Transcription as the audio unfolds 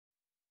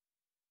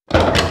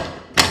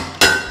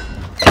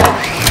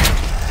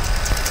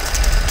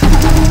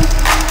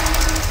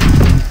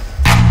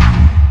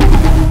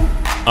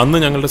അന്ന്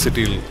ഞങ്ങളുടെ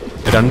സിറ്റിയിൽ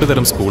 2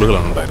 തരം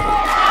സ്കൂളുകളാണ് ഉണ്ടായിരുന്നത്.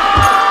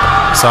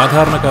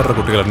 സാധാരണക്കാരുടെ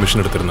കുട്ടികൾ അഡ്മിഷൻ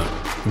എടുത്തിരുന്ന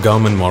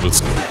ഗവൺമെന്റ് മോഡൽ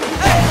സ്കൂൾ.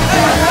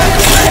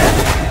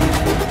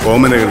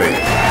 ഓമനകളെ,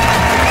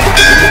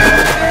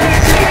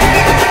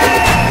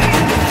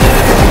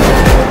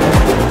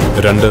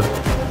 രണ്ട്,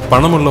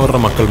 പണമുള്ളവരുടെ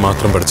മക്കൾ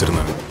മാത്രം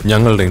പഠിച്ചിരുന്ന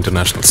ഞങ്ങളുടെ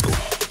ഇന്റർനാഷണൽ സ്കൂൾ.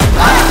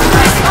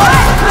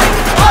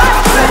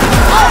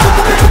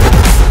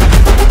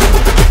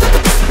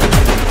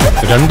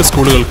 രണ്ട്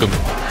സ്കൂളുകൾക്കും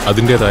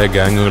അതിൻ്റെതായ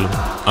ഗാങ്ങുകളും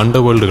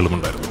അണ്ടർവേൾഡുകളും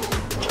ഉണ്ടായിരുന്നു.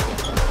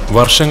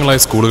 വർഷങ്ങളായി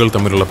സ്കൂളുകൾ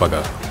തമ്മിലുള്ള പക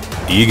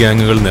ഈ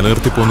ഗാങ്ങുകൾ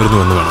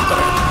നിലനിർത്തിപ്പോന്നിരുന്നുവെന്ന് വേണം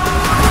പറയാൻ.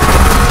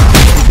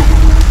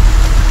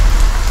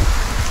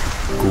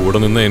 കൂടെ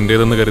നിന്ന്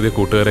എൻ്റേതെന്ന് കരുതിയ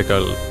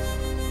കൂട്ടുകാരെക്കാൾ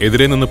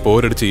എതിരെ നിന്ന്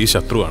പോരടിച്ച് ഈ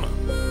ശത്രുവാണ്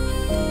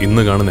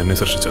ഇന്ന് കാണുന്ന എന്നെ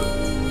സൃഷ്ടിച്ചത്.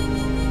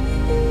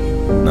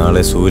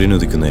 നാളെ സൂര്യൻ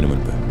ഉദിക്കുന്നതിന്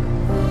മുൻപ്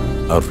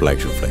അവർ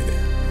flag should fly.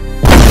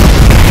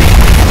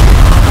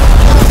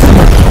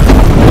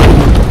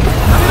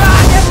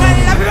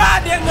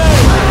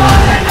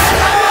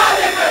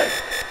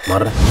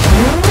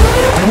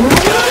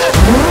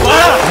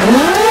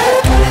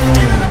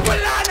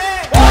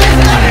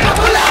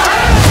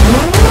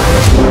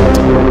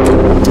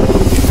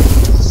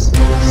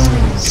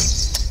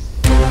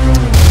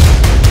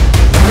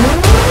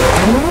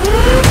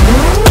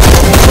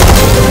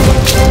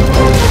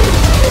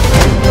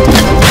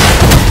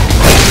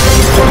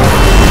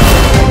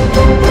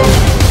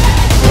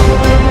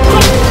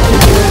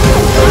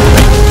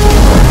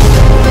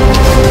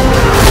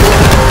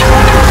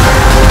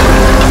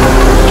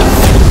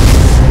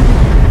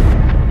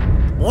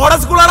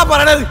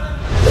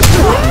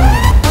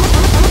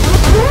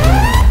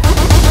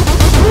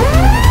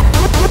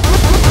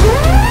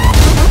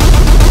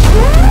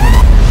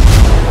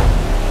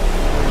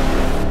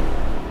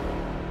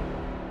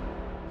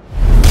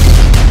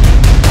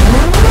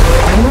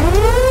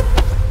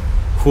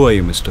 Who are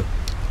you, mister?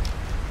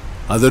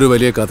 അതൊരു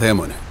വലിയ കഥയാ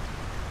മോനെ.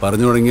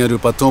 പറഞ്ഞു തുടങ്ങിയ ഒരു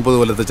 10-30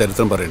 കൊല്ലത്തെ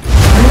ചരിത്രം പറയണ്ടേ.